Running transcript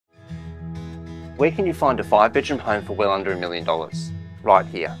Where can you find a 5-bedroom home for well under $1 million? Right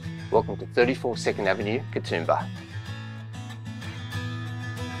here. Welcome to 34 Second Avenue, Katoomba.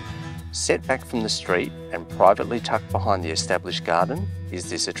 Set back from the street and privately tucked behind the established garden is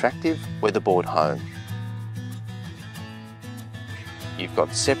this attractive weatherboard home. You've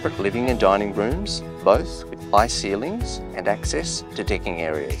got separate living and dining rooms, both with high ceilings and access to decking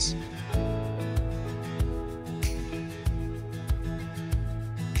areas.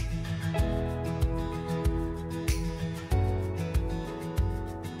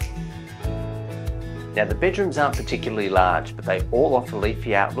 Now the bedrooms aren't particularly large, but they all offer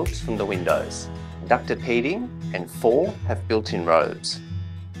leafy outlooks from the windows. Ducted heating and 4 have built-in robes.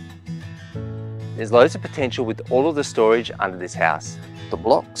 There's loads of potential with all of the storage under this house. The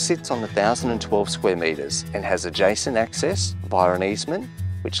block sits on 1,012 square metres and has adjacent access via an easement,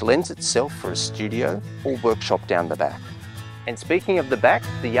 which lends itself for a studio or workshop down the back. And speaking of the back,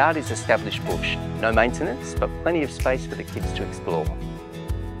 the yard is established bush. No maintenance, but plenty of space for the kids to explore.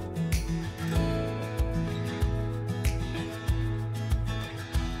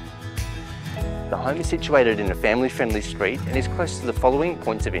 The home is situated in a family-friendly street and is close to the following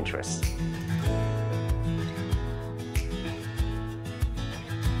points of interest.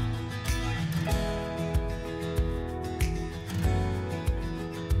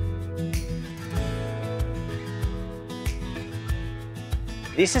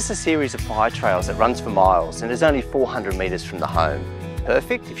 This is a series of fire trails that runs for miles and is only 400 metres from the home.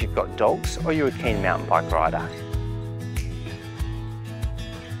 Perfect if you've got dogs or you're a keen mountain bike rider.